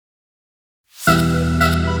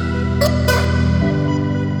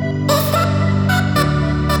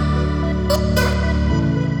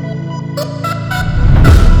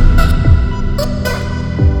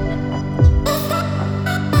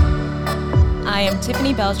I am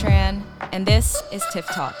Tiffany Beltran, and this is Tiff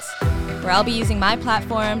Talks, where I'll be using my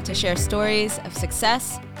platform to share stories of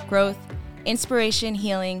success, growth, inspiration,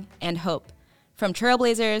 healing, and hope from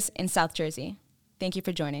trailblazers in South Jersey. Thank you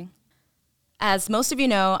for joining. As most of you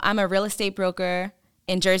know, I'm a real estate broker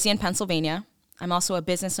in Jersey and Pennsylvania. I'm also a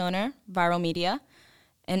business owner, viral media,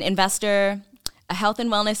 an investor, a health and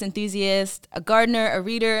wellness enthusiast, a gardener, a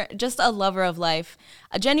reader, just a lover of life,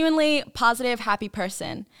 a genuinely positive, happy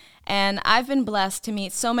person. And I've been blessed to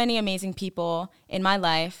meet so many amazing people in my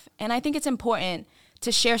life. And I think it's important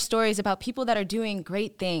to share stories about people that are doing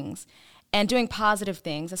great things and doing positive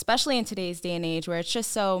things, especially in today's day and age where it's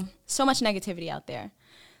just so much negativity out there.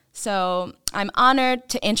 So I'm honored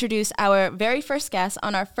to introduce our very first guest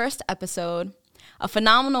on our first episode, a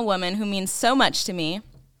phenomenal woman who means so much to me.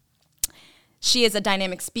 She is a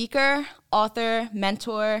dynamic speaker, author,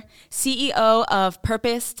 mentor, CEO of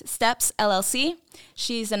Purposed Steps, LLC.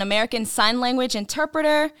 She's an American Sign Language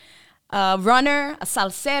interpreter, a runner, a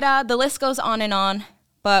salsera. The list goes on and on.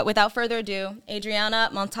 But without further ado,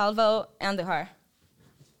 Addriana Montalvo Andujar.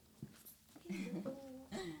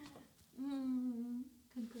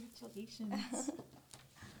 Congratulations.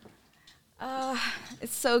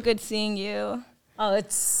 It's so good seeing you. Oh,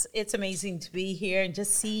 it's amazing to be here and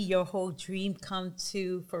just see your whole dream come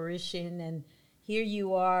to fruition. And here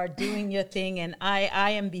you are doing your thing. And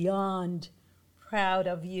I am beyond proud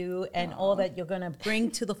of you and all that you're going to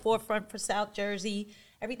bring to the forefront for South Jersey.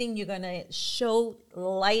 Everything you're going to show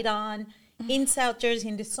light on in South Jersey.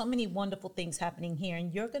 And there's so many wonderful things happening here.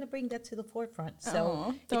 And you're going to bring that to the forefront.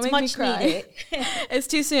 So it's much needed. It's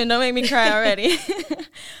too soon. Don't make me cry already.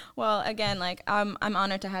 Well, again, I'm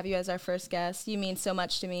honored to have you as our first guest. You mean so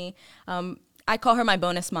much to me. I call her my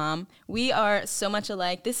bonus mom. We are so much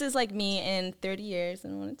alike. This is like me in 30 years. I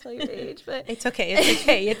don't want to tell your age, but it's okay. It's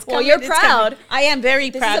okay. It's well, you're proud. I am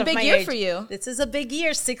very proud of my age. This is a big year for you. This is a big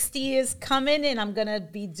year. 60 is coming, and I'm gonna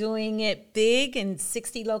be doing it big in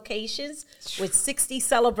 60 locations with 60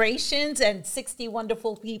 celebrations and 60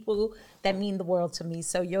 wonderful people that mean the world to me.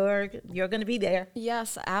 So you're going to be there.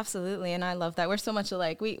 Yes, absolutely. And I love that. We're so much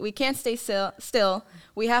alike. We can't stay still.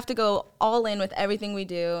 We have to go all in with everything we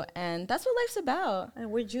do. And that's what life's about.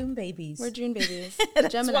 And we're June babies. We're June babies.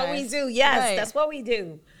 That's Geminis. what we do. Yes, right. That's what we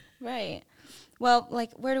do. Right. Well,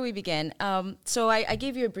 where do we begin? So I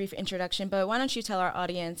gave you a brief introduction, but why don't you tell our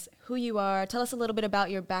audience who you are? Tell us a little bit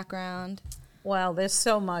about your background. Well, there's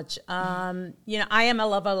so much. I am a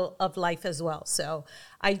lover of life as well. So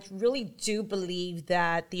I really do believe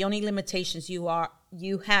that the only limitations you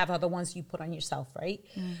have are the ones you put on yourself, right?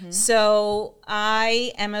 Mm-hmm. So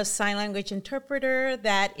I am a sign language interpreter.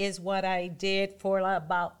 That is what I did for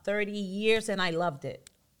about 30 years, and I loved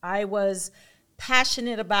it. I was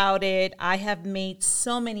passionate about it. I have made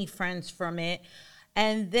so many friends from it.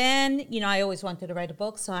 And then, I always wanted to write a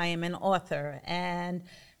book, so I am an author. And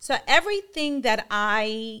so everything that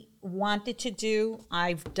I wanted to do,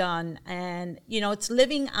 I've done. And, it's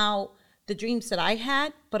living out the dreams that I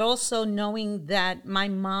had, but also knowing that my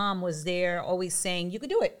mom was there always saying, you could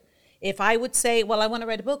do it. If I would say, well, I want to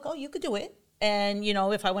write a book, oh, you could do it. And,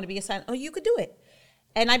 if I want to be a sign, oh, you could do it.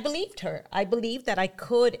 And I believed her. I believed that I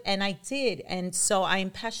could, and I did. And so I'm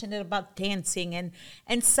passionate about dancing and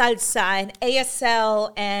salsa and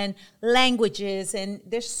ASL and languages. And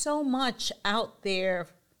there's so much out there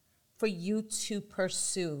for you to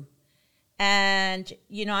pursue. And,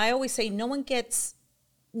 I always say no one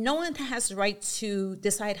has the right to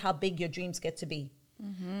decide how big your dreams get to be.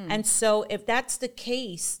 Mm-hmm. And so if that's the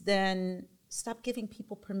case, then stop giving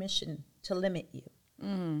people permission to limit you.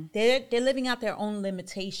 Mm. They're living out their own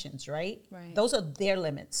limitations, right? Those are their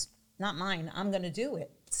limits, not mine. I'm going to do it.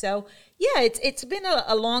 So, yeah, it's been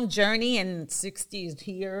a long journey, and 60 is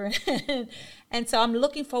here. And so I'm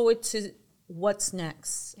looking forward to what's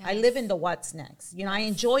next. Yes. I live in the what's next. I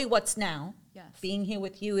enjoy what's now. Yes. Being here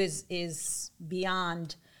with you is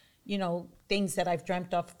beyond, things that I've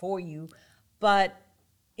dreamt of for you. But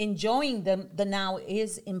enjoying the now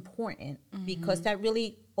is important, mm-hmm. because that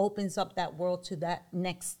really opens up that world to that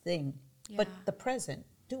next thing. Yeah. But the present,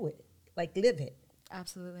 do it. Live it.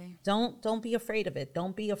 Absolutely. Don't be afraid of it.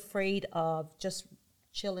 Don't be afraid of just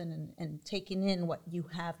chilling and taking in what you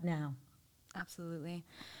have now. Absolutely.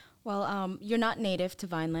 Well, you're not native to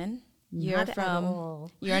Vineland. You're not at all.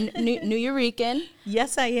 You're a New Yorican.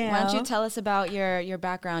 Yes, I am. Why don't you tell us about your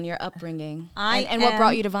background, your upbringing, and what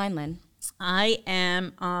brought you to Vineland? I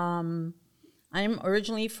am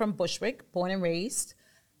originally from Bushwick, born and raised.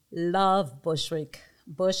 Love Bushwick.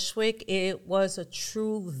 Bushwick, it was a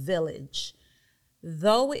true village.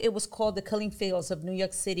 Though it was called the killing fields of New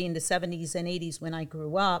York City in the 70s and 80s when I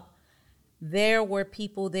grew up, there were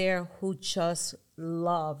people there who just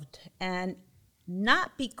loved, and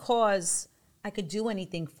not because I could do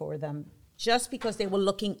anything for them, just because they were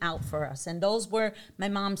looking out for us. And those were my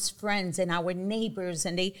mom's friends and our neighbors,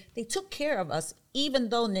 and they took care of us, even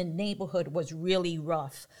though the neighborhood was really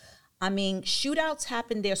rough. I mean, shootouts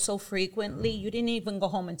happened there so frequently, you didn't even go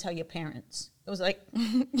home and tell your parents. It was like,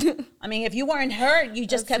 I mean, if you weren't hurt, you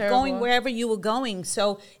just kept going wherever you were going.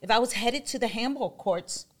 So if I was headed to the handball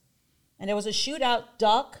courts and there was a shootout,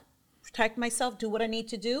 duck, protect myself, do what I need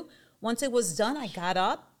to do. Once it was done, I got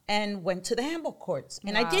up and went to the handball courts.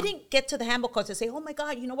 And I didn't get to the handball courts and say, oh my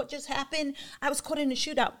God, you know what just happened? I was caught in a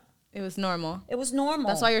shootout. It was normal. It was normal.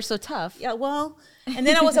 That's why you're so tough. Yeah, well, and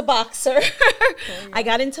then I was a boxer. I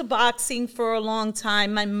got into boxing for a long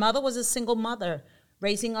time. My mother was a single mother,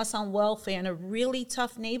 raising us on welfare in a really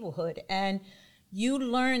tough neighborhood. And you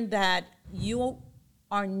learn that you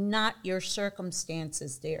are not your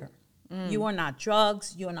circumstances there. You are not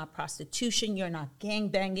drugs. You are not prostitution. You're not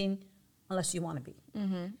gangbanging, unless you want to be.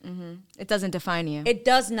 It doesn't define you. It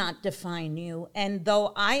does not define you. And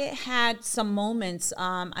though I had some moments,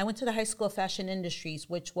 I went to the High School of Fashion Industries,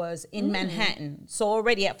 which was in Manhattan. So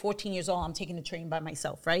already at 14 years old, I'm taking the train by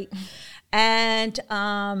myself, right? And,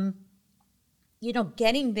 you know,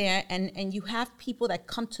 getting there, and you have people that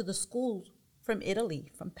come to the school from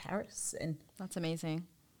Italy, from Paris. And that's amazing.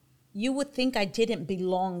 You would think I didn't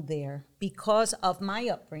belong there because of my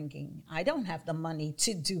upbringing. I don't have the money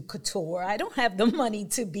to do couture. I don't have the money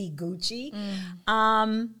to be Gucci.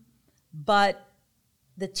 But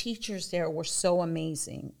the teachers there were so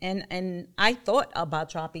amazing. And I thought about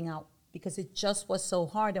dropping out because it just was so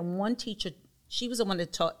hard. And one teacher, she was the one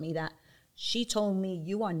that taught me that. She told me,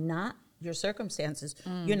 you are not your circumstances.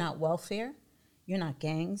 You're not welfare. You're not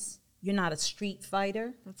gangs. You're not a street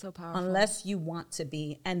fighter. That's so powerful. Unless you want to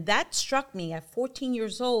be. And that struck me. At 14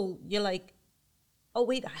 years old, you're like, oh,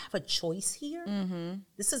 wait, I have a choice here?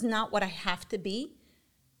 This is not what I have to be.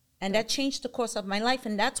 And that changed the course of my life.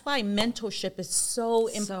 And that's why mentorship is so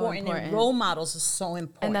important. And role models are so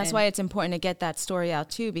important. And that's why it's important to get that story out,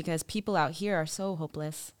 too, because people out here are so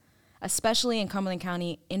hopeless, especially in Cumberland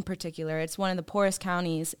County in particular. It's one of the poorest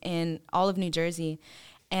counties in all of New Jersey.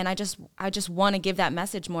 And I just want to give that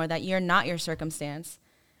message more, that you're not your circumstance.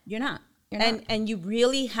 You're not. And you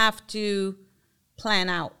really have to plan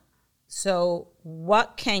out. So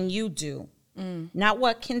what can you do? Not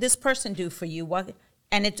what can this person do for you?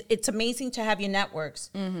 And it's amazing to have your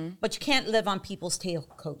networks, but you can't live on people's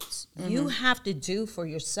tailcoats. You have to do for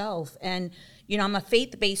yourself. And, you know, I'm a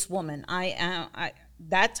faith-based woman. I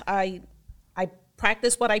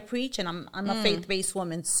practice what I preach, and I'm a faith-based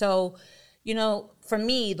woman. So, you know, for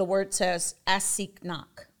me, the word says, ask, seek,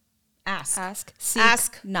 knock. Ask,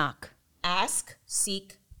 seek, knock. Ask,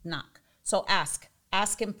 seek, knock. So ask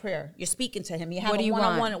in prayer. You're speaking to him. You have a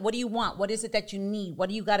one-on-one. What do you want? What is it that you need? What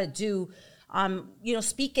do you got to do? You know,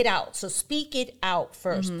 speak it out. So speak it out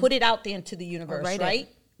first. Put it out there into the universe, right?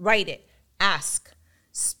 Write it. Ask,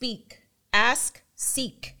 speak, ask,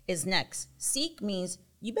 seek is next. Seek means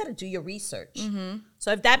you better do your research.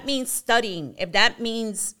 So if that means studying, if that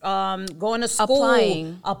means going to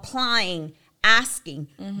school, applying, asking,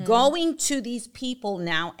 going to these people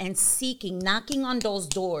now and seeking, knocking on those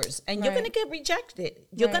doors, and you're going to get rejected.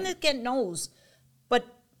 You're going to get no's, but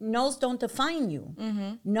no's don't define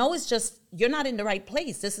you. No is just, you're not in the right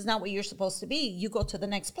place. This is not where you're supposed to be. You go to the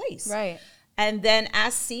next place. Right. And then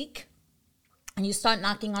ask, seek, and you start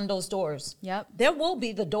knocking on those doors. There will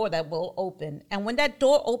be the door that will open. And when that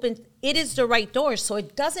door opens, it is the right door. So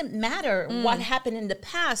it doesn't matter what happened in the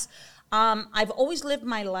past. I've always lived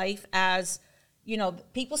my life as, you know,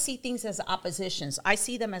 people see things as oppositions. I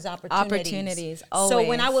see them as opportunities. Always. So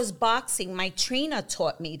when I was boxing, my trainer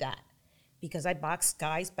taught me that. Because I boxed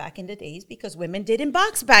guys back in the days, because women didn't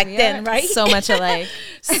box back then, right? So much alike.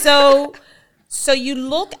 So you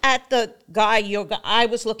look at the guy, I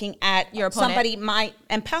was looking at your opponent. Somebody,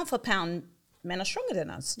 and pound for pound, men are stronger than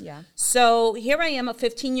us. So here I am, a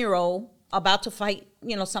 15-year-old, about to fight,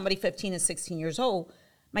 you know, somebody 15 and 16 years old.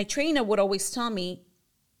 My trainer would always tell me,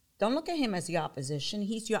 don't look at him as the opposition.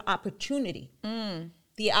 He's your opportunity.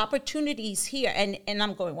 The opportunity's here. And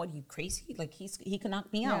I'm going, what, are you crazy? Like, he can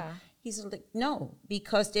knock me out. He's like, no,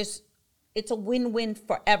 because it's a win-win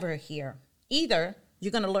forever here. Either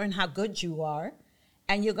you're going to learn how good you are,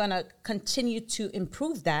 and you're going to continue to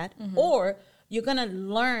improve that, or you're going to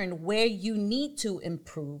learn where you need to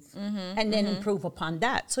improve, and then improve upon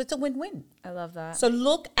that. So it's a win-win. I love that. So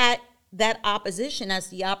look at that opposition as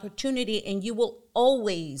the opportunity, and you will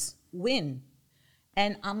always win.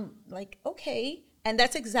 And I'm like, okay, And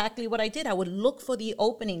that's exactly what I did. I would look for the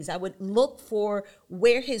openings. I would look for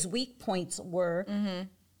where his weak points were.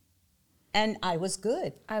 And I was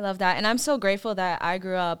good. I love that. And I'm so grateful that I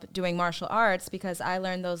grew up doing martial arts because I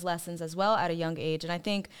learned those lessons as well at a young age. And I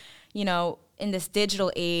think, you know, in this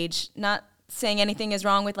digital age, not saying anything is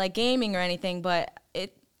wrong with like gaming or anything, but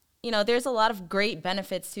you know, there's a lot of great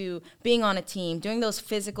benefits to being on a team, doing those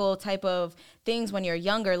physical type of things when you're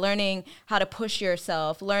younger, learning how to push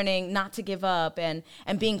yourself, learning not to give up, and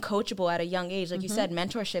being coachable at a young age. Like you said,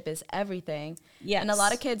 mentorship is everything. Yes. And a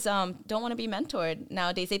lot of kids don't want to be mentored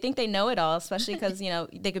nowadays. They think they know it all, especially because, you know,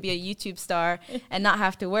 they could be a YouTube star and not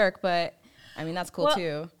have to work. But, I mean, that's cool,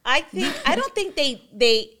 too. I don't think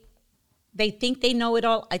they think they know it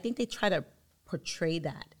all. I think they try to portray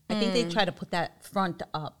that. I think they try to put that front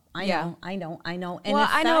up. I know. And well,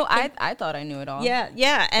 I know. I thought I knew it all.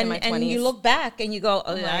 Yeah. And you look back and you go,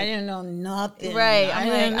 oh, I didn't know nothing. Right.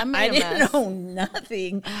 I didn't know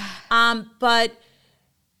nothing. But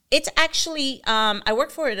it's actually, I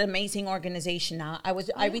work for an amazing organization now.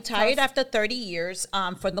 I retired after 30 years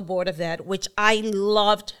from the Board of Ed, which I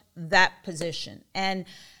loved that position. And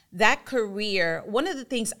that career, one of the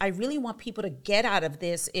things I really want people to get out of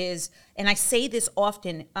this is, and I say this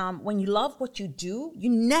often, when you love what you do, you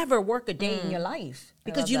never work a day in your life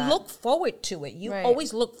because you look forward to it. You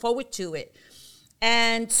always look forward to it.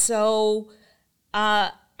 And so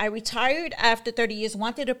I retired after 30 years,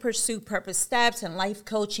 wanted to pursue purpose steps and life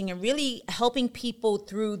coaching and really helping people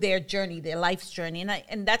through their journey, their life's journey.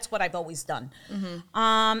 And that's what I've always done.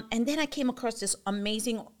 And then I came across this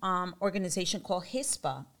amazing organization called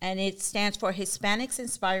HISPA, and it stands for Hispanics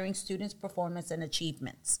Inspiring Students' Performance and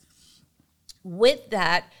Achievements. With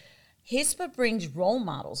that, HISPA brings role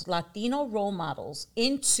models, Latino role models,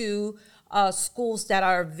 into schools that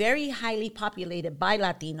are very highly populated by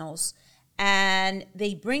Latinos. And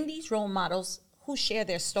they bring these role models who share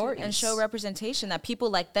their stories. And show representation that people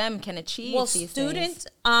like them can achieve these students,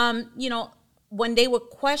 things. You know, when they were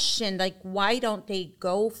questioned, like, why don't they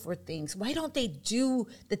go for things? Why don't they do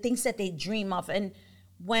the things that they dream of? And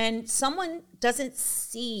when someone doesn't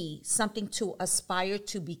see something to aspire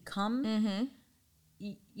to become,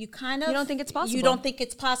 you kind of... You don't think it's possible. You don't think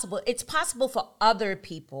it's possible. It's possible for other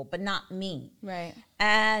people, but not me. Right.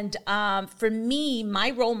 And for me, my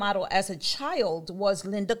role model as a child was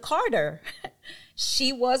Linda Carter.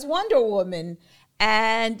 She was Wonder Woman.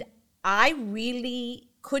 And I really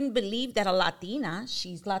couldn't believe that a Latina,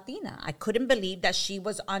 she's Latina. I couldn't believe that she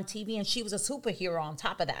was on TV and she was a superhero on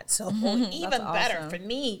top of that. So even better for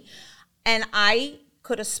me. And I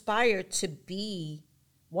could aspire to be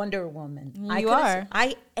Wonder Woman.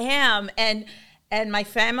 I am. And my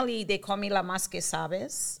family, they call me La Más Que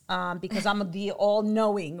Sabes, because I'm the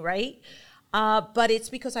all-knowing, right? But it's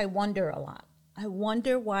because I wonder a lot. I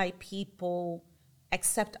wonder why people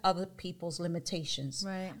accept other people's limitations.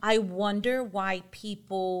 Right. I wonder why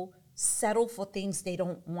people settle for things they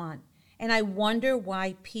don't want. And I wonder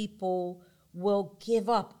why people will give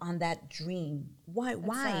up on that dream. Why?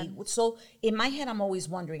 Sad. So in my head, I'm always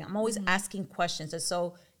wondering. I'm always asking questions. And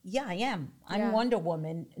so, yeah, I am. I'm Wonder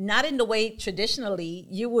Woman. Not in the way traditionally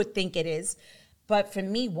you would think it is, but for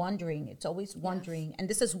me, wondering. It's always wondering. Yes. And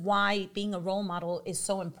this is why being a role model is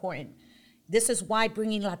so important. This is why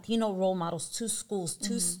bringing Latino role models to schools,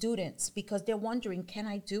 to students, because they're wondering, can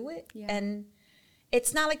I do it? Yeah. And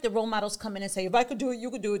it's not like the role models come in and say, if I could do it,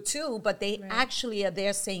 you could do it too. But they actually are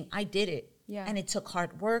there saying, I did it. Yeah. And it took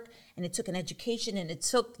hard work, and it took an education, and it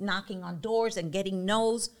took knocking on doors and getting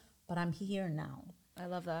no's, but I'm here now. I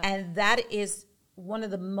love that. And that is one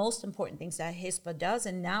of the most important things that HISPA does.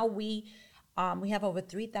 And now we have over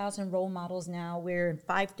 3,000 role models now. We're in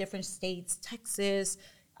 5 different states, Texas,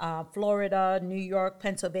 Florida, New York,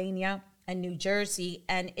 Pennsylvania, and New Jersey.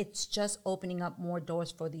 And it's just opening up more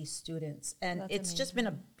doors for these students. And it's amazing. Just been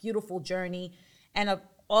a beautiful journey and an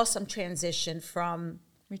awesome transition from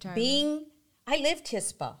being... I lived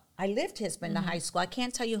HISPA in the high school. I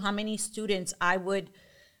can't tell you how many students I would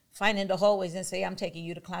find in the hallways and say, I'm taking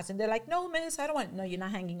you to class. And they're like, no, miss, I don't want, no, you're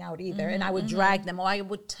not hanging out either. And I would drag them, or I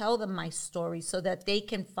would tell them my story so that they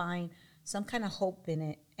can find some kind of hope in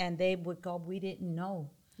it. And they would go, we didn't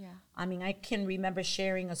know. Yeah. I mean, I can remember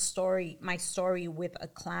sharing my story with a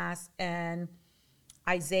class, and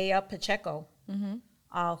Isaiah Pacheco,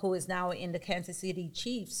 who is now in the Kansas City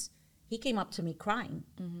Chiefs, he came up to me crying.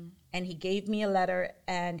 And he gave me a letter,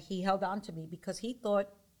 and he held on to me because he thought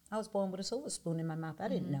I was born with a silver spoon in my mouth. I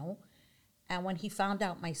didn't know. And when he found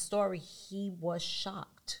out my story, he was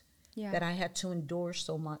shocked that I had to endure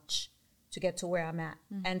so much to get to where I'm at.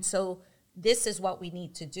 And so this is what we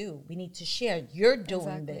need to do. We need to share. You're doing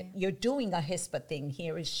Exactly. it. You're doing a HISPA thing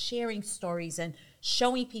here, is sharing stories and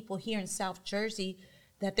showing people here in South Jersey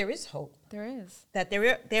that there is hope. There is. That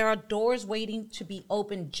there are doors waiting to be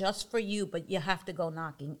opened just for you, but you have to go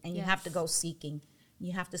knocking and you have to go seeking.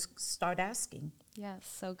 You have to start asking. Yes,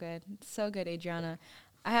 so good. So good, Addriana.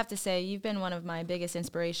 I have to say, you've been one of my biggest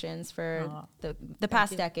inspirations for the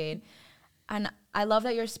past decade. And I love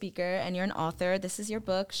that you're a speaker and you're an author. This is your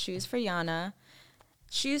book, Shoes for Yana.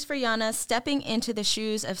 Shoes for Yana, stepping into the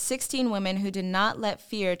shoes of 16 women who did not let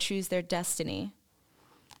fear choose their destiny.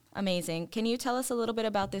 Amazing. Can you tell us a little bit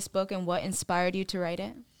about this book and what inspired you to write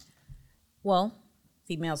it? Well,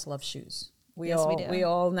 females love shoes. We Yes, we do. We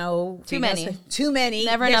all know. Too many. Too many.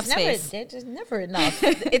 Never enough space. There's never enough.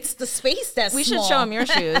 It's the space that's We small. should show them your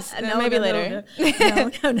shoes. Maybe later.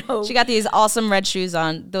 No. She got these awesome red shoes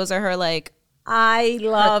on. Those are her, like, I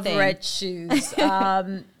love thing. red shoes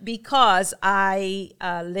because I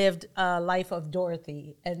lived a life of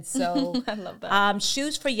Dorothy. And so I love that.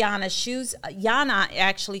 Shoes for Yana. Yana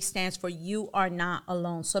actually stands for you are not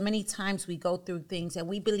alone. So many times we go through things and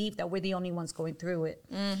we believe that we're the only ones going through it.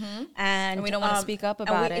 Mm-hmm. And we don't want to speak up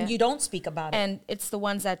about it. And you don't speak about it. And it's the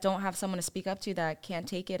ones that don't have someone to speak up to that can't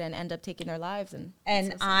take it and end up taking their lives.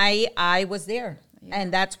 And I was there. Yeah.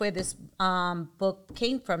 And that's where this book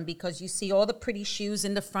came from, because you see all the pretty shoes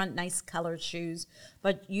in the front, nice colored shoes,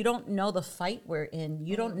 but you don't know the fight we're in.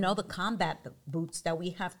 You don't know the combat boots that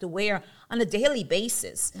we have to wear on a daily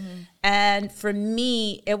basis. Mm-hmm. And for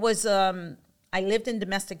me, it was, I lived in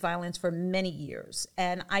domestic violence for many years,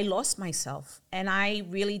 and I lost myself. And I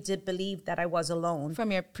really did believe that I was alone.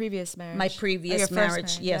 From your previous marriage? My previous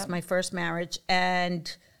marriage, yes, my first marriage.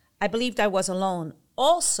 And I believed I was alone.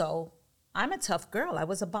 Also, I'm a tough girl. I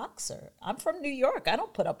was a boxer. I'm from New York. I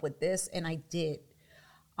don't put up with this, and I did.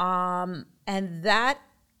 And that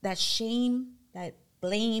shame, that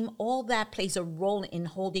blame, all that plays a role in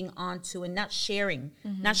holding on to and not sharing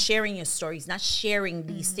your stories, not sharing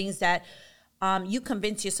these things that you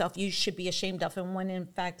convince yourself you should be ashamed of, and when in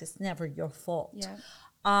fact it's never your fault.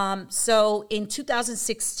 Yeah. So in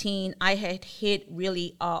 2016, I had hit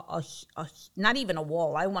really not even a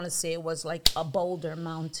wall. I want to say it was like a boulder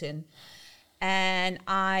mountain. And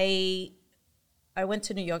I went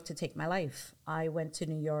to New York to take my life. I went to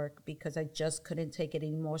New York because I just couldn't take it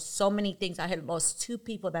anymore. So many things. I had lost 2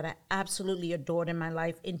 people that I absolutely adored in my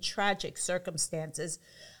life in tragic circumstances.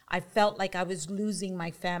 I felt like I was losing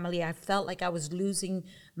my family. I felt like I was losing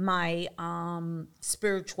my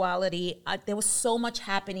spirituality. There was so much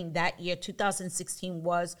happening that year. 2016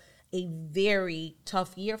 was a very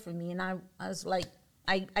tough year for me. And I was like,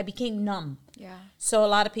 I became numb. Yeah. So a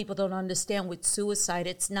lot of people don't understand with suicide,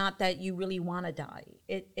 it's not that you really want to die.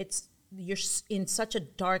 It's you're in such a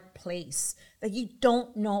dark place that you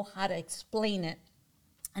don't know how to explain it.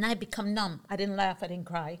 And I become numb. I didn't laugh. I didn't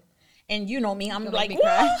cry. And you know me, I'm Don't like, make me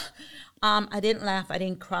cry. I didn't laugh. I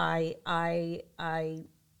didn't cry. I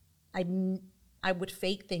would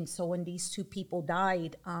fake things. So when these 2 people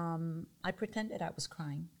died, I pretended I was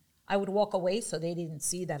crying. I would walk away so they didn't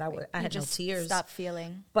see that I had no tears. Stop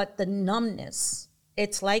feeling. But the numbness,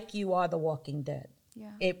 it's like you are the Walking Dead.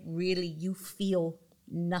 Yeah. It really, you feel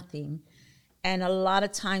nothing. And a lot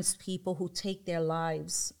of times people who take their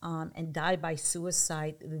lives and die by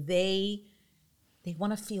suicide, they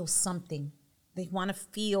want to feel something. They want to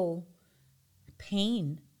feel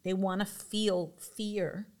pain. They want to feel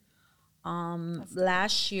fear.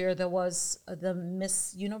 Last year there was the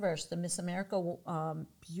Miss Universe, the Miss America,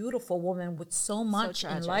 beautiful woman with so much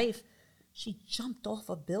in life. She jumped off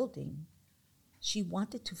a building. She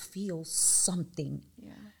wanted to feel something.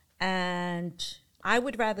 Yeah. And I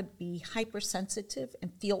would rather be hypersensitive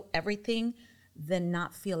and feel everything than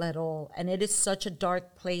not feel at all. And it is such a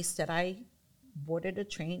dark place that I boarded a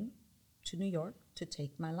train to New York to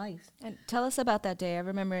take my life. And tell us about that day. I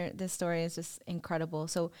remember this story is just incredible.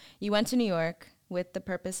 So you went to New York with the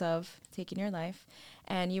purpose of taking your life,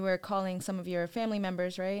 and you were calling some of your family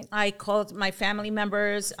members, right? I called my family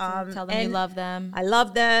members. Tell them you love them. I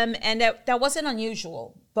love them, and that wasn't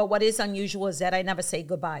unusual. But what is unusual is that I never say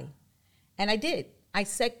goodbye. And I did. I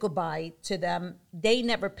said goodbye to them. They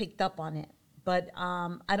never picked up on it. But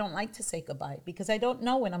I don't like to say goodbye because I don't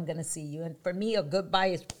know when I'm going to see you. And for me, a goodbye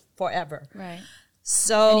is forever. Right.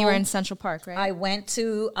 So and you were in Central Park, right? I went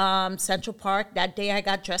to Central Park. That day I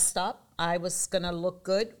got dressed up. I was going to look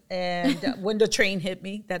good. And when the train hit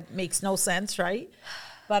me, that makes no sense, right?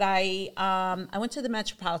 But I went to the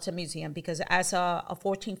Metropolitan Museum because as a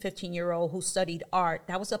 14, 15-year-old who studied art,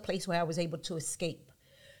 that was a place where I was able to escape.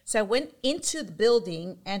 So I went into the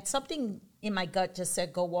building and something in my gut just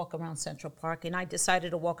said, go walk around Central Park. And I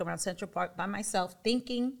decided to walk around Central Park by myself,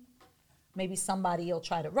 thinking maybe somebody will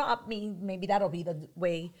try to rob me. Maybe that'll be the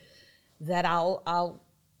way that I'll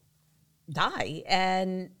die.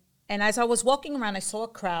 And as I was walking around, I saw a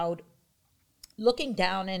crowd looking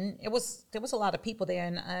down, and there was a lot of people there.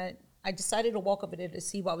 And I decided to walk over there to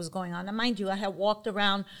see what was going on. And mind you, I had walked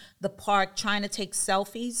around the park trying to take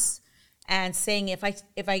selfies and saying, if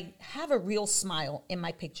I have a real smile in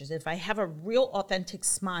my pictures, if I have a real authentic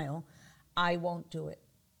smile, I won't do it.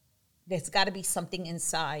 There's got to be something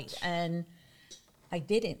inside. And I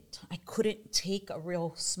didn't. I couldn't take a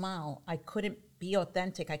real smile. I couldn't be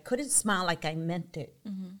authentic. I couldn't smile like I meant it.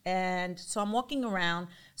 Mm-hmm. And so I'm walking around.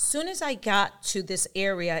 Soon as I got to this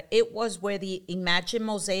area, it was where the Imagine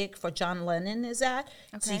mosaic for John Lennon is at. Okay.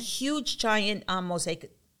 It's a huge, giant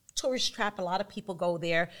mosaic. Tourist trap. A lot of people go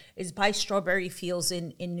there. It's by Strawberry Fields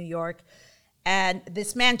in New York. And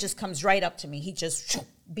this man just comes right up to me. He just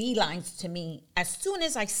beelines to me. As soon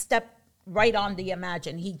as I step right on the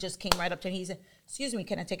Imagine, he just came right up to me. He said, excuse me,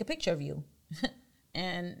 can I take a picture of you?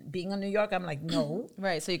 And being in New York, I'm like, no.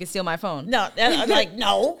 Right, so you can steal my phone. No, I'm like,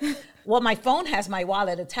 no. Well, my phone has my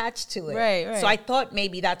wallet attached to it. Right. So I thought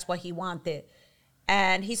maybe that's what he wanted.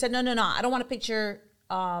 And he said, no, I don't want a picture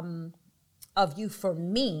of you for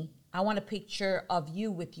me. I want a picture of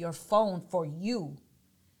you with your phone for you.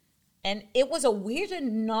 And it was a weird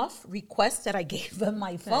enough request that I gave him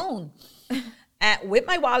my phone with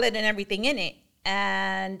my wallet and everything in it.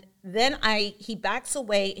 And then he backs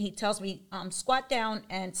away and he tells me, squat down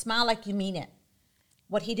and smile like you mean it.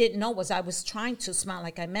 What he didn't know was I was trying to smile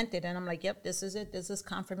like I meant it. And I'm like, yep, this is it. This is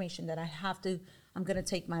confirmation that I'm going to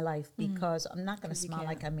take my life because I'm not going to smile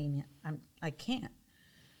like I mean it. I can't.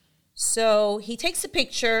 So he takes a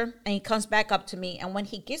picture and he comes back up to me. And when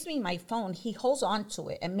he gives me my phone, he holds on to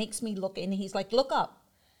it and makes me look. And he's like, look up.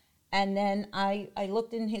 And then I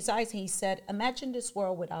looked in his eyes and he said, imagine this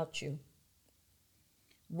world without you.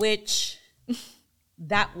 Which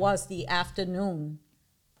that was the afternoon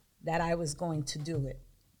that I was going to do it.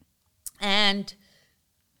 And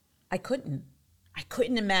I couldn't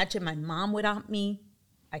imagine my mom without me.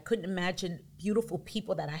 I couldn't imagine beautiful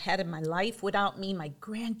people that I had in my life without me, my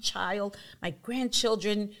grandchild, my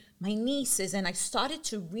grandchildren, my nieces. And I started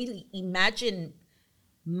to really imagine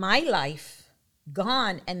my life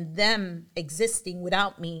gone and them existing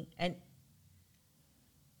without me. And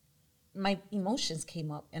my emotions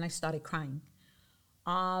came up and I started crying.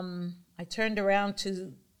 I turned around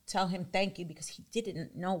to tell him thank you because he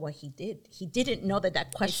didn't know what he did. He didn't know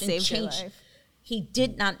that question changed. He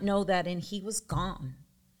did not know that, and he was gone.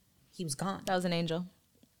 He was gone. That was an angel.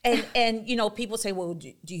 And people say, well,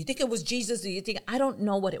 do you think it was Jesus? I don't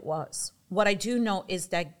know what it was. What I do know is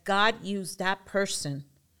that God used that person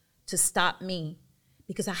to stop me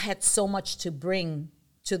because I had so much to bring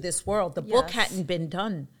to this world. The book hadn't been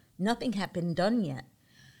done. Nothing had been done yet.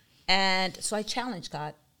 And so I challenged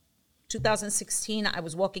God. 2016, I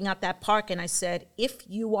was walking out that park and I said, if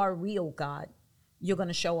you are real, God, you're going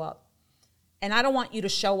to show up. And I don't want you to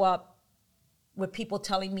show up with people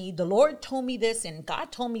telling me, the Lord told me this and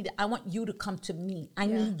God told me that. I want you to come to me. I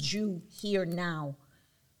need you here now.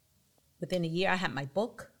 Within a year, I had my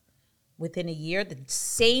book. Within a year, the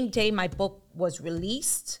same day my book was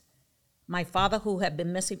released, my father, who had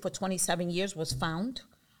been missing for 27 years, was found.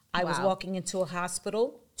 I was walking into a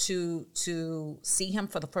hospital to see him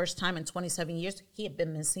for the first time in 27 years. He had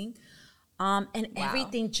been missing.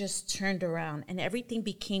 Everything just turned around and everything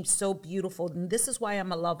became so beautiful. And this is why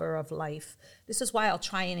I'm a lover of life. This is why I'll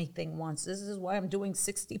try anything once. This is why I'm doing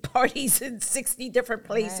 60 parties in 60 different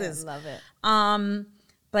places. I love it.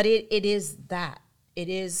 But it is that. It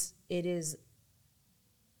is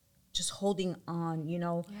just holding on,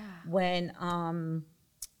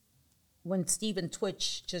 when Stephen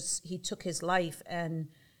Twitch he took his life and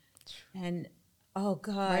oh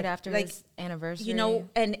God. Right after his anniversary.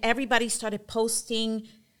 And everybody started posting.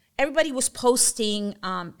 Everybody was posting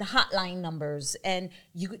the hotline numbers and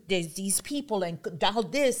there's these people and dial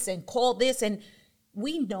this and call this. And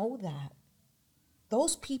we know that.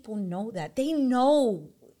 Those people know that. They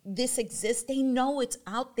know this exists. They know it's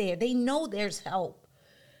out there. They know there's help.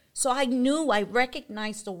 So I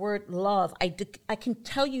recognized the word love. I can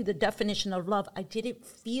tell you the definition of love. I didn't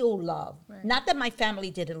feel love. Right. Not that my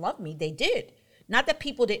family didn't love me. They did. Not that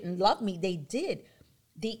people didn't love me. They did.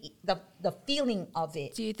 The feeling of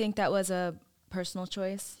it. Do you think that was a personal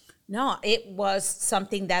choice? No, it was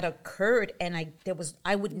something that occurred, and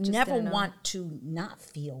I would never want to not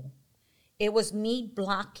feel. It was me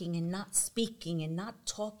blocking and not speaking and not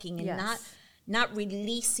talking and not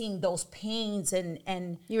releasing those pains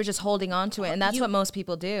and you were just holding on to it, and that's what most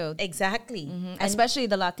people do. Exactly. Especially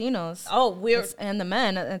the Latinos. And the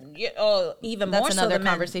men. Even that's more so another the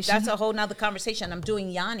men. conversation. That's a whole nother conversation. I'm doing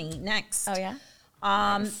Yanni next. Oh yeah.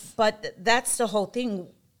 Nice. But that's the whole thing.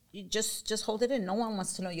 You just hold it in. No one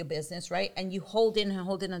wants to know your business, right? And you hold in and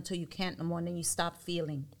hold it until you can't no more, and then you stop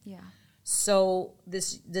feeling. Yeah. So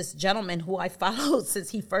this gentleman who I followed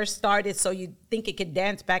since he first started, so you think it could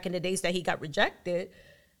dance back in the days that he got rejected.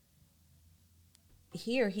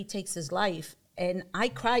 Here he takes his life, and I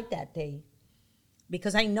cried that day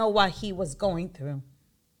because I know what he was going through.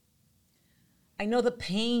 I know the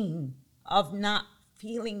pain of not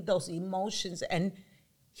feeling those emotions, and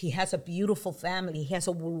he has a beautiful family. He has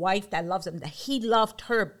a wife that loves him, that he loved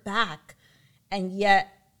her back, and yet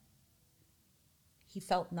he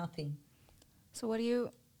felt nothing. So what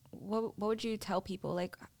would you tell people?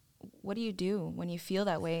 Like, what do you do when you feel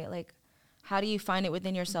that way? Like, how do you find it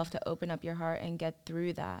within yourself to open up your heart and get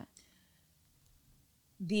through that?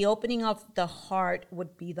 The opening of the heart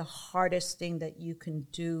would be the hardest thing that you can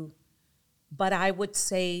do. But I would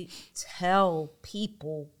say tell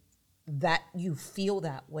people that you feel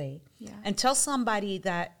that way. Yeah. And tell somebody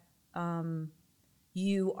that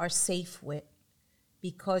you are safe with.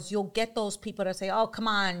 Because you'll get those people that say, oh, come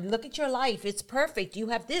on, look at your life. It's perfect. You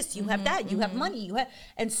have this, you have that, you have money.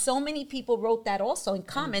 And so many people wrote that also in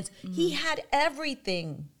comments. He had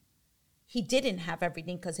everything. He didn't have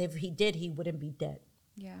everything, because if he did, he wouldn't be dead.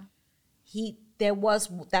 Yeah. There was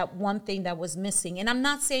that one thing that was missing. And I'm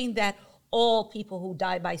not saying that all people who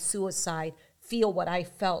die by suicide feel what I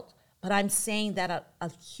felt, but I'm saying that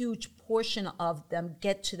a huge portion of them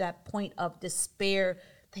get to that point of despair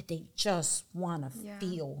that they just want to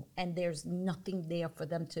feel, and there's nothing there for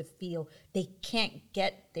them to feel. They can't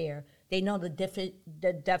get there. They know the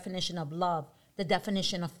definition of love, the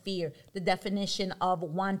definition of fear, the definition of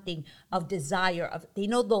wanting, of desire. They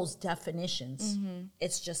know those definitions.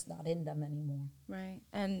 It's just not in them anymore. Right.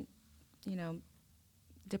 And,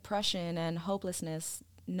 depression and hopelessness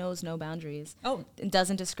knows no boundaries. Oh. It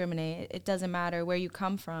doesn't discriminate. It doesn't matter where you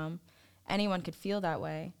come from. Anyone could feel that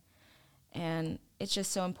way. And it's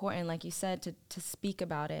just so important, like you said, to speak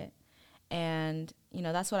about it. And,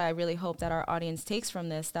 that's what I really hope that our audience takes from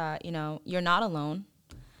this, that, you're not alone.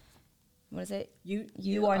 What is it?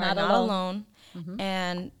 You are not alone.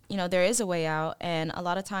 And, there is a way out. And a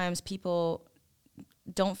lot of times people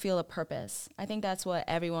don't feel a purpose. I think that's what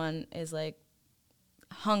everyone is like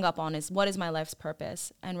hung up on, is what is my life's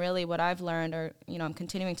purpose? And really what I've learned, or, I'm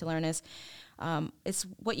continuing to learn, is it's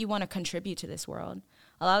what you want to contribute to this world.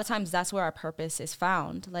 A lot of times that's where our purpose is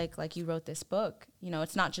found. Like you wrote this book,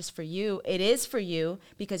 it's not just for you. It is for you,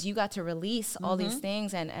 because you got to release all these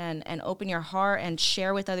things and open your heart and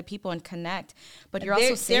share with other people and connect. But you're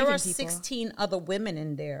also saving people. There are 16 other women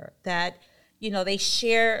in there that, they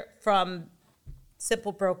share from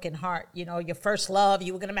Simple Broken Heart. Your first love,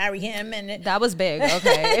 you were going to marry him. And that was big.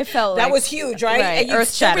 Okay. It felt that like, was huge, right? And you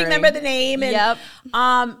still remember the name. And,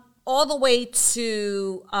 yep. All the way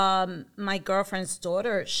to my girlfriend's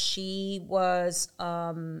daughter. She was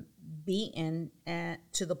beaten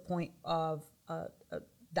to the point of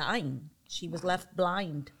dying. She was left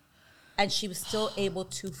blind, and she was still able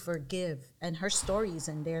to forgive. And her story is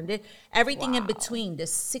in there. And everything in between.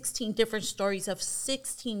 There's 16 different stories of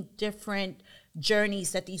 16 different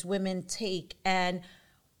journeys that these women take, and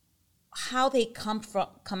how they come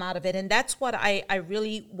out of it. And that's what I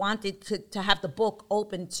really wanted to have the book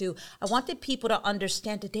open to. I wanted people to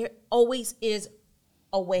understand that there always is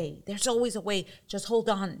a way. There's always a way. Just hold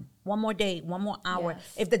on. One more day, one more hour.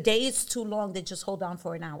 Yes. If the day is too long, then just hold on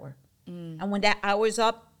for an hour. And when that hour's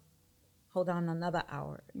up, hold on another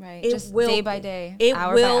hour. Right. Just day by day,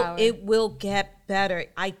 hour by hour. It will get better.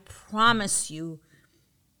 I promise you,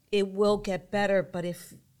 it will get better. But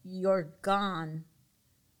if you're gone,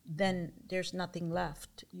 then there's nothing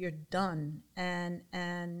left. You're done.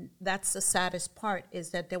 And that's the saddest part, is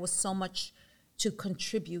that there was so much to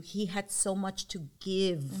contribute. He had so much to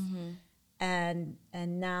give. And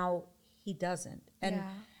now he doesn't.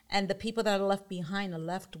 And the people that are left behind are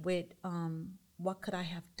left with, what could I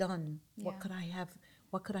have done? What could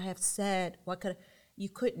I have said? You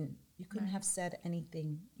couldn't have said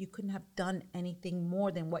anything. You couldn't have done anything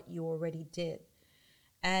more than what you already did.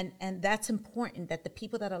 And that's important, that the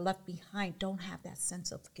people that are left behind don't have that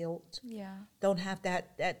sense of guilt. Yeah. Don't have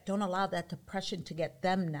that don't allow that depression to get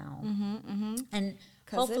them now. And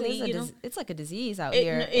hopefully, it's like a disease out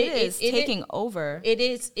here. It is taking over. It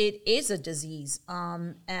is a disease.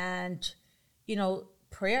 And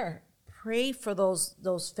pray for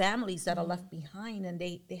those families that are left behind, and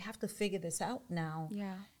they have to figure this out now.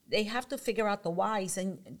 Yeah. they have to figure out the whys,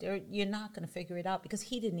 and you're not going to figure it out because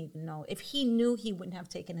he didn't even know. If he knew, he wouldn't have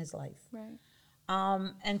taken his life. Right.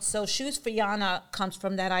 And so Shoes for Yana comes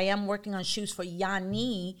from that. I am working on Shoes for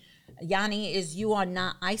Yani. Yani is you are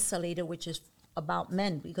not isolated, which is about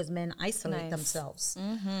men, because men isolate themselves.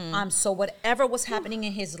 So whatever was happening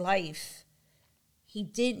in his life,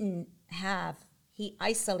 he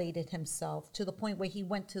isolated himself to the point where he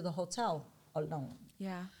went to the hotel alone.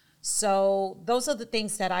 Yeah. So those are the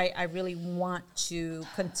things that I really want to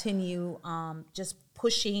continue just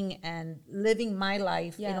pushing and living my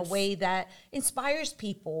life in a way that inspires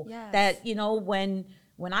people. Yes. That, when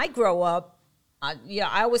I grow up,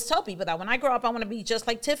 I always tell people that when I grow up, I want to be just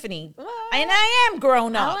like Tiffany. And I am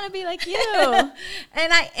grown up. I want to be like you.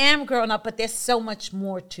 And I am grown up, but there's so much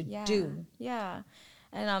more to do. Yeah.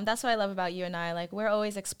 And that's what I love about you and I. Like, we're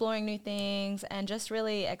always exploring new things and just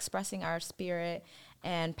really expressing our spirit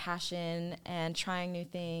and passion and trying new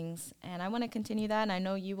things. And I want to continue that, and I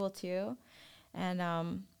know you will too.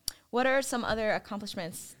 And what are some other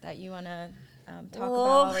accomplishments that you want to talk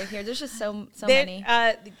about right here? There's just so many.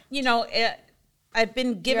 I've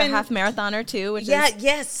been given... You're a half marathoner too, which is I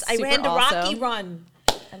ran the awesome. Rocky Run.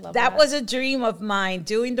 I love that was a dream of mine,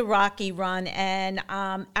 doing the Rocky Run. And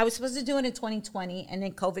I was supposed to do it in 2020, and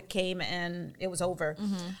then COVID came and it was over.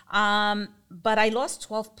 But I lost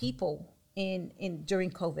 12 people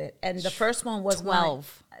during COVID. And the first one was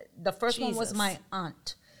 12. The first one was my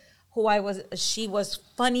aunt, she was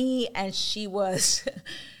funny, and she's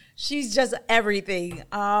just everything.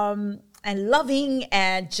 And loving,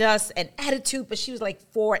 and just an attitude, but she was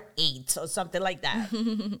like 4'8" or something like that.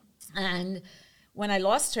 And when I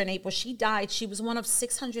lost her in April, she died. She was one of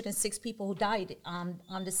 606 people who died on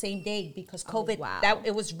the same day because COVID.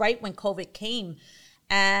 It was right when COVID came,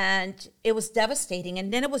 and it was devastating.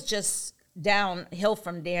 And then it was just downhill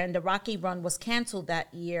from there. And the Rocky Run was canceled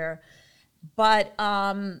that year. But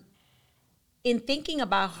in thinking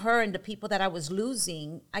about her and the people that I was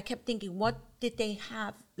losing, I kept thinking, what did they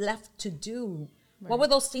have left to do? Right. What were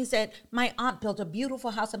those things that my aunt built a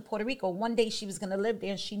beautiful house in Puerto Rico? One day she was going to live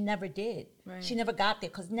there, and she never did. Right. She never got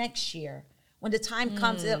there, because next year, when the time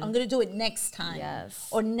comes, I'm going to do it next time. Yes.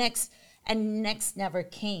 Or next, and next never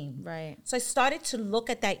came. Right. So I started to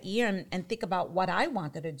look at that year and think about what I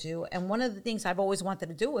wanted to do. And one of the things I've always wanted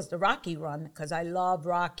to do was the Rocky Run, because I love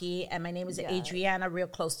Rocky, and my name is Addriana, real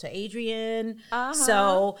close to Adrian.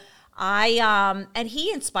 So and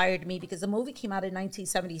he inspired me, because the movie came out in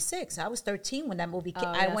 1976. I was 13 when that movie came.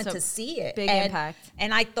 I went to see it. Big impact.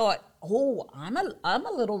 And I thought, I'm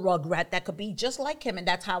a little rugrat that could be just like him. And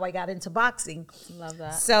that's how I got into boxing. Love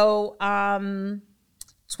that. So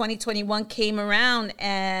 2021 came around,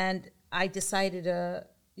 and I decided to,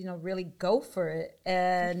 really go for it.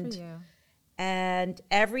 And good for you. And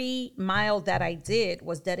every mile that I did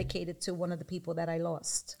was dedicated to one of the people that I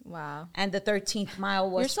lost. Wow. And the 13th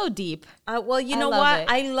mile was... You're so deep. Well, you know what?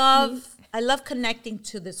 I love connecting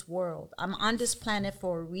to this world. I'm on this planet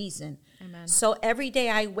for a reason. Amen. So every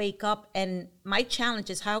day I wake up, and my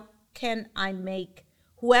challenge is, how can I make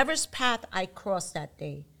whoever's path I cross that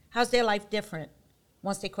day, how's their life different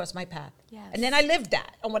once they cross my path? Yes. And then I live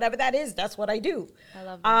that. And whatever that is, that's what I do. I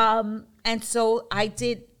love that. And so I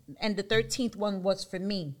did... And the 13th one was for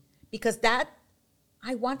me, because I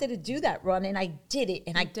wanted to do that run, and I did it,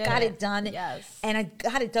 and I got it done. Yes. And I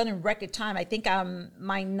got it done in record time. I think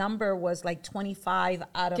my number was like 25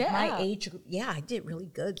 out of my age group. Yeah, I did really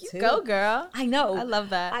good too. Go, girl. I know. I love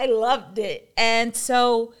that. I loved it. And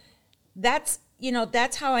so that's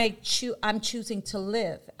how I'm choosing to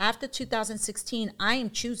live. After 2016, I am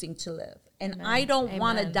choosing to live. And Amen. I don't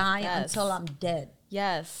want to die until I'm dead.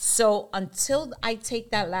 Yes. So until I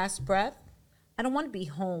take that last breath, I don't want to be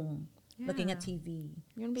home looking at TV.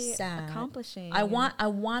 You want to be sad. Accomplishing. I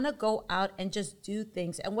want to go out and just do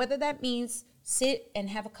things. And whether that means sit and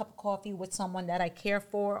have a cup of coffee with someone that I care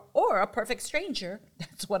for, or a perfect stranger,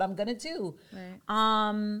 that's what I'm going to do. Right.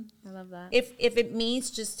 I love that. If it means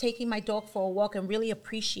just taking my dog for a walk and really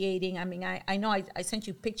appreciating, I mean, I know I sent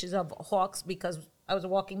you pictures of hawks, because I was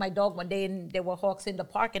walking my dog one day and there were hawks in the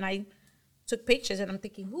park, and I took pictures, and I'm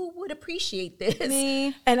thinking, who would appreciate this?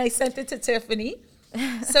 Me. And I sent it to Tiffany.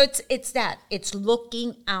 So it's that. It's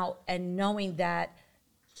looking out and knowing that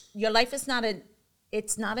your life is not an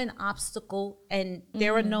obstacle, and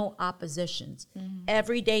there are no oppositions.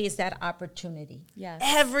 Every day is that opportunity. Yes.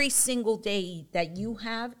 Every single day that you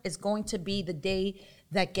have is going to be the day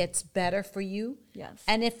that gets better for you. Yes.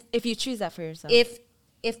 And if you choose that for yourself.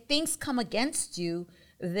 If things come against you,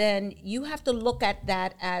 then you have to look at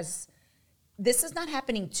that as, this is not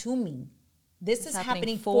happening to me. This is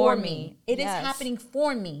happening for me. It is happening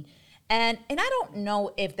for me. And I don't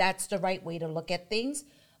know if that's the right way to look at things,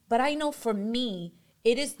 but I know for me,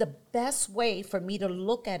 it is the best way for me to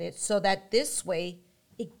look at it, so that this way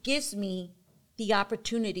it gives me the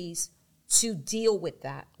opportunities to deal with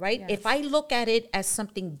that, right? Yes. If I look at it as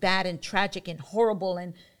something bad and tragic and horrible,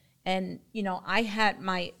 and you know, I had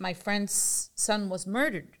my friend's son was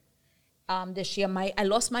murdered this year. I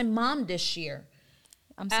lost my mom this year.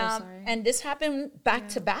 I'm so sorry. And this happened back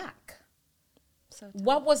to back. So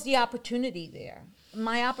What was the opportunity there?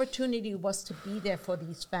 My opportunity was to be there for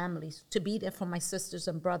these families, to be there for my sisters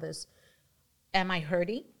and brothers. Am I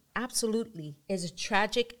hurting? Absolutely. Is it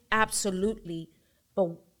tragic? Absolutely.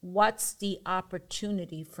 But what's the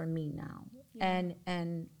opportunity for me now? Yeah.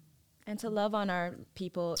 And to love on our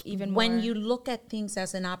people even more. when you look at things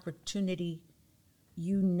as an opportunity,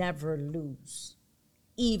 you never lose,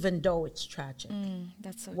 even though it's tragic.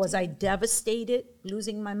 That's so Was deep. I devastated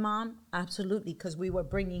losing my mom? Absolutely, because we were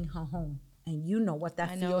bringing her home. And you know what that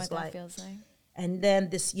I feels know what like. that feels like. And then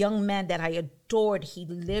this young man that I adored, he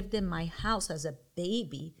lived in my house as a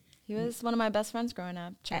baby. He was one of my best friends growing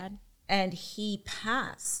up, Chad. And he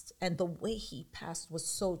passed. And the way he passed was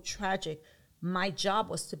so tragic. My job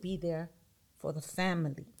was to be there for the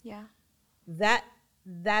family. Yeah. That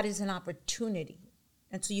is an opportunity.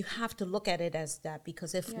 And so you have to look at it as that,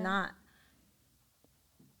 because if not,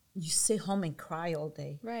 you sit home and cry all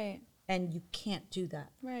day. Right. And you can't do that.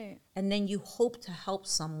 Right. And then you hope to help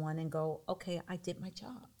someone and go, okay, I did my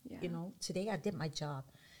job. Yeah. You know, today I did my job.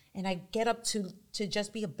 And I get up to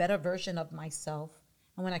just be a better version of myself.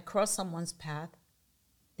 And when I cross someone's path,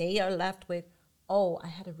 they are left with, oh, I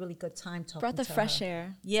had a really good time talking to her. Brought the fresh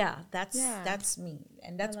air. Yeah, that's me.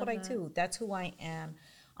 And that's what I that. do. That's who I am.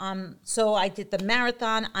 So I did the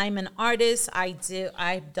marathon. I'm an artist.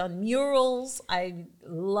 I've done murals. I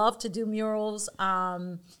love to do murals.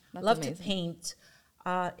 Love amazing. to paint.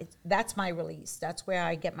 That's my release. That's where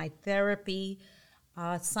I get my therapy.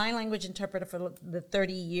 Sign language interpreter for the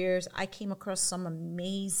 30 years. I came across some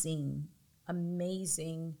amazing,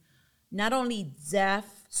 not only deaf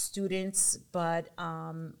students, but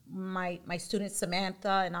my student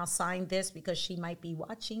Samantha, and I'll sign this because she might be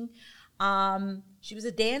watching. She was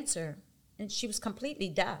a dancer, and she was completely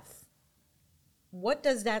deaf. What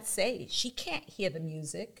does that say? She can't hear the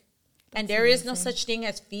music. And there is no such thing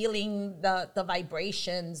as feeling the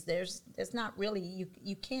vibrations. There's not really,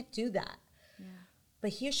 you can't do that. Yeah.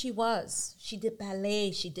 But here she was. She did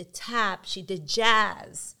ballet, she did tap, she did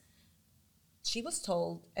jazz. She was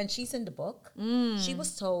told, and she's in the book, she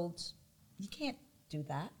was told, you can't do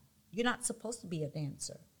that. You're not supposed to be a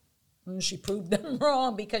dancer. And she proved them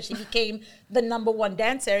wrong, because she became the #1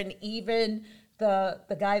 dancer, and even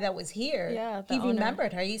the guy that was here, he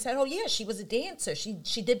remembered her. He said, oh yeah, she was a dancer.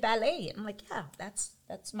 She did ballet. And I'm like, yeah,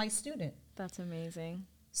 that's my student. That's amazing.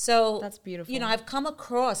 So that's beautiful. You know, I've come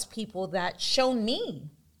across people that show me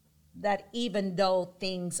that even though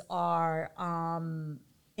things are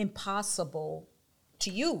impossible to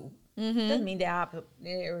you, doesn't mean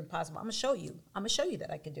they're impossible. I'm gonna show you that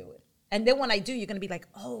I can do it. And then when I do, you're going to be like,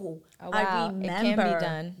 oh wow, I remember. It can be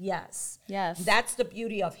done. Yes. Yes. That's the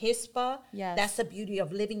beauty of HISPA. Yes. That's the beauty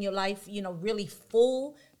of living your life, you know, really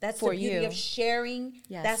full. That's For the beauty you. of sharing.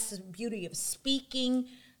 Yes. That's the beauty of speaking.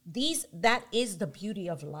 That is the beauty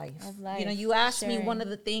of life. You know, you asked me one of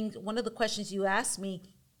the questions you asked me,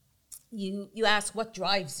 you asked what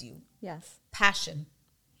drives you? Yes. Passion.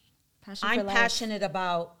 Passion I'm for life. passionate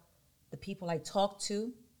about the people I talk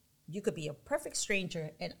to. You could be a perfect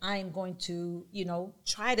stranger, and I'm going to, you know,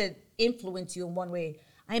 try to influence you in one way.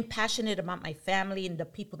 I am passionate about my family and the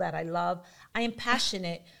people that I love. I am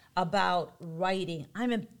passionate about writing.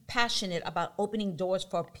 I'm passionate about opening doors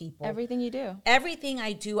for people. Everything you do. Everything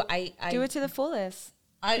I do, I do it to the fullest.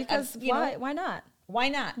 Because why not? Why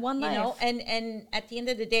not? One life. You know, and at the end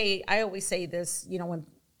of the day, I always say this, you know, when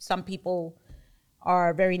some people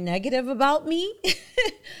are very negative about me.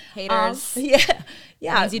 Haters.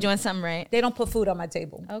 Yeah. Means you're doing something right. They don't put food on my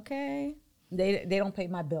table. Okay. They don't pay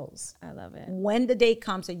my bills. I love it. When the day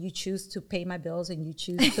comes and you choose to pay my bills and you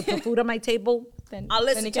choose to put food on my table, then I'll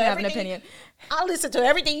listen you to can have everything. an opinion. I'll listen to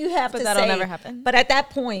everything you have to say. But that'll never happen. But at that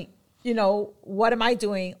point, you know, what am I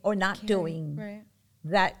doing or not doing? Right.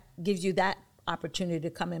 That gives you that opportunity to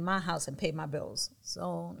come in my house and pay my bills.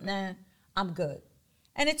 So, nah, I'm good.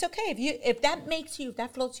 And it's okay if that makes you, if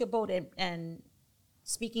that floats your boat, and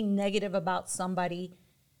speaking negative about somebody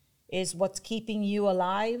is what's keeping you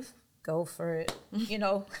alive, go for it. You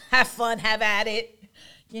know, have fun, have at it.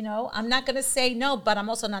 You know, I'm not gonna say no, but I'm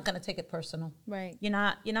also not gonna take it personal. Right. You're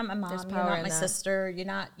not my mom. There's You're power not in my that. sister. You're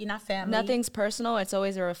not family. Nothing's personal. It's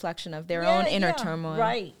always a reflection of their own inner turmoil.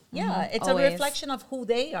 Right. Yeah, it's always. a reflection of who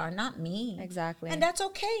they are, not me. Exactly. And that's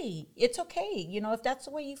okay. It's okay. You know, if that's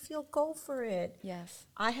the way you feel, go for it. Yes.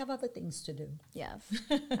 I have other things to do. Yes.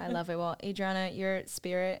 I love it. Well, Addriana, your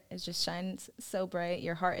spirit is just shines so bright.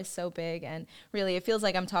 Your heart is so big. And really, it feels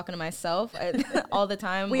like I'm talking to myself all the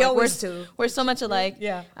time. We always do. We're so much alike.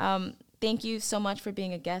 Yeah. Thank you so much for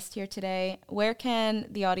being a guest here today. Where can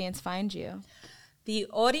the audience find you? The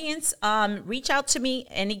audience, reach out to me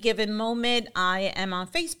any given moment. I am on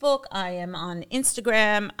Facebook. I am on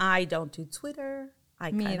Instagram. I don't do Twitter.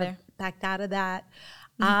 I Me kind either. of backed out of that.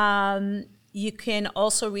 You can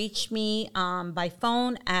also reach me by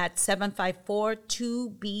phone at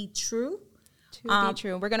 754-2BE-TRUE. To be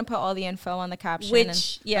true. We're going to put all the info on the caption Which,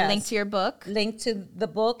 and yes. a link to your book. Link to the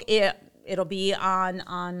book. It'll be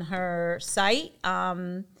on her site.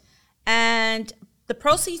 And the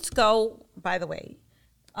proceeds go, by the way,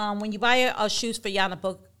 when you buy a Shoes for Yana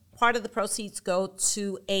book, part of the proceeds go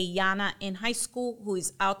to a Yana in high school who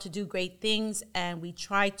is out to do great things, and we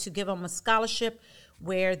try to give them a scholarship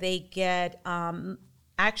where they get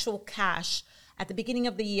actual cash at the beginning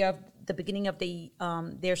of the year,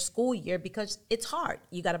 their school year, because it's hard.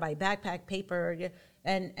 You got to buy backpack, paper,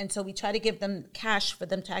 and so we try to give them cash for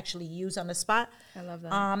them to actually use on the spot. I love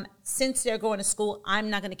that. Since they're going to school, I'm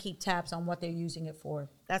not going to keep tabs on what they're using it for.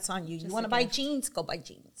 That's on you. You want to buy jeans, go buy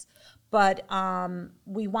jeans. But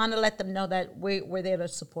we want to let them know that we're there to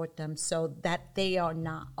support them so that they are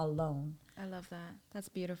not alone. I love that. That's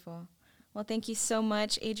beautiful. Well, thank you so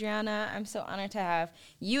much, Addriana. I'm so honored to have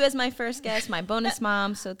you as my first guest, my bonus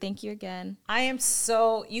mom. So thank you again.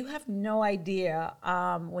 You have no idea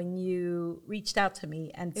when you reached out to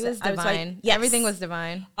me. And it was divine. I was like, yes. Everything was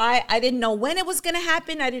divine. I didn't know when it was going to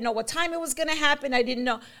happen. I didn't know what time it was going to happen. I didn't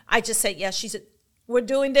know. I just said, yes. She said, we're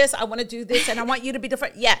doing this. I want to do this. And I want you to be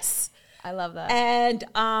different. Yes. I love that.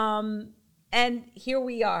 And here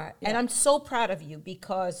we are. Yeah. And I'm so proud of you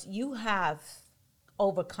because you have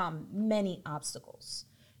overcome many obstacles.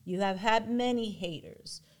 You have had many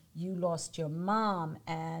haters. You lost your mom,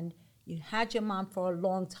 and you had your mom for a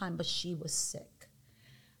long time, but she was sick.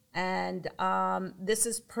 And this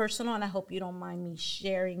is personal, and I hope you don't mind me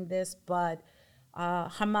sharing this, but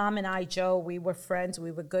her mom and I, Joe, we were friends.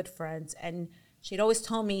 We were good friends. And she'd always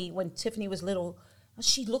told me when Tiffany was little,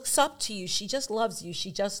 she looks up to you. She just loves you.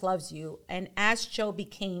 She just loves you. And as Joe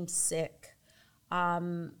became sick,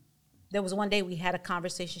 there was one day we had a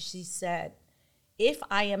conversation. She said, if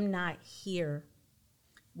I am not here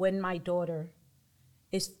when my daughter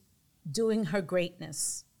is doing her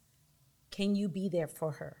greatness, can you be there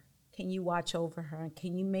for her? Can you watch over her? And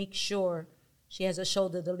can you make sure she has a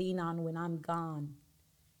shoulder to lean on when I'm gone?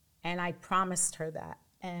 And I promised her that.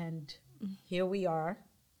 And here we are.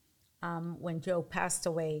 When Joe passed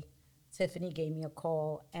away, Tiffany gave me a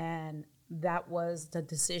call, and that was the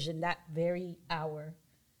decision that very hour.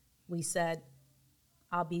 We said,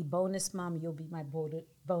 I'll be bonus mom, you'll be my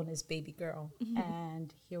bonus baby girl.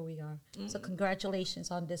 And here we are. So congratulations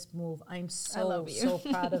on this move. I'm so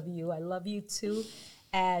proud of you. I love you too.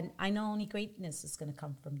 And I know only greatness is going to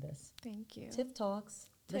come from this. Thank you. Tiff Talks.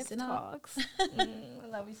 Tiff Talks. I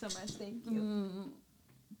love you so much. Thank you.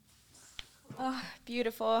 Oh,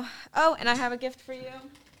 beautiful. Oh, and I have a gift for you.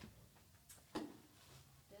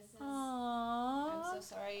 Aww. I'm so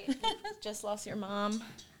sorry. You just lost your mom.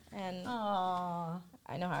 And aww.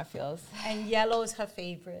 I know how it feels. And yellow is her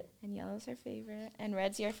favorite. And yellow's her favorite. And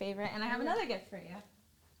red's your favorite. And I have another gift for you.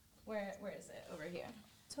 Where is it? Over here.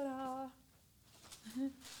 Ta-da.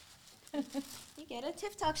 You get a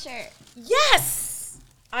Tiff Talk shirt. Yes!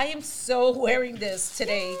 I am so wearing this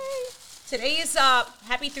today. Yay. Today is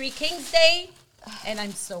Happy Three Kings Day. And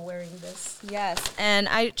I'm so wearing this. Yes. And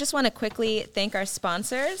I just want to quickly thank our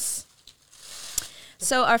sponsors.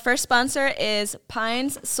 So our first sponsor is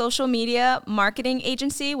Pines Social Media Marketing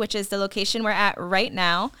Agency, which is the location we're at right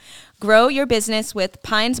now. Grow your business with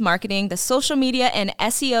Pines Marketing, the social media and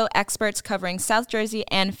SEO experts covering South Jersey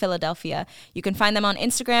and Philadelphia. You can find them on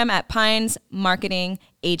Instagram at Pines Marketing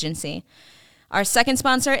Agency. Our second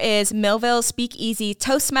sponsor is Millville Speakeasy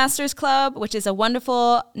Toastmasters Club, which is a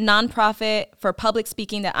wonderful nonprofit for public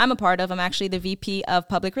speaking that I'm a part of. I'm actually the VP of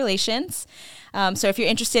Public Relations. So if you're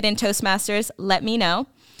interested in Toastmasters, let me know.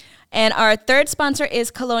 And our third sponsor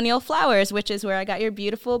is Colonial Flowers, which is where I got your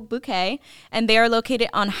beautiful bouquet. And they are located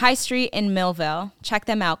on High Street in Millville. Check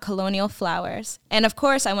them out, Colonial Flowers. And of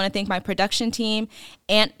course, I want to thank my production team,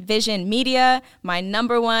 Ant Vision Media, my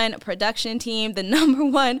number one production team, the number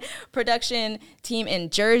one production team in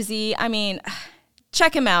Jersey. I mean,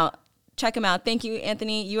 check them out. Check them out. Thank you,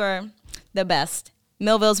 Anthony. You are the best.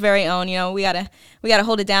 Millville's very own. You know, we gotta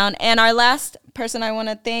hold it down. And our last person I want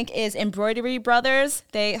to thank is Embroidery Brothers.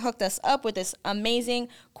 They hooked us up with this amazing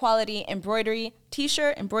quality embroidered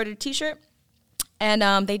t-shirt.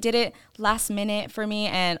 And they did it last minute for me,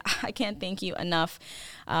 and I can't thank you enough.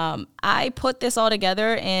 I put this all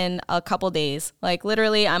together in a couple days. Like,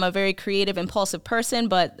 literally, I'm a very creative, impulsive person,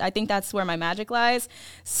 but I think that's where my magic lies.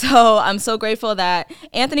 So I'm so grateful that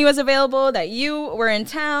Anthony was available, that you were in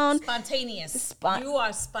town. Spontaneous. You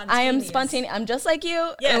are spontaneous. I am spontaneous. I'm just like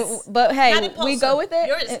you. Yes. But hey, we go with it.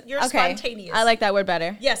 You're okay. Spontaneous. I like that word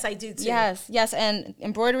better. Yes, I do too. Yes. And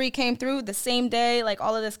embroidery came through the same day. Like,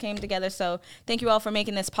 all of this came together. So thank you all for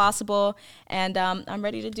making this possible. And I'm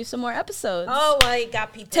ready to do some more episodes. Oh, I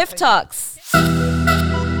got people. Tiff Talks.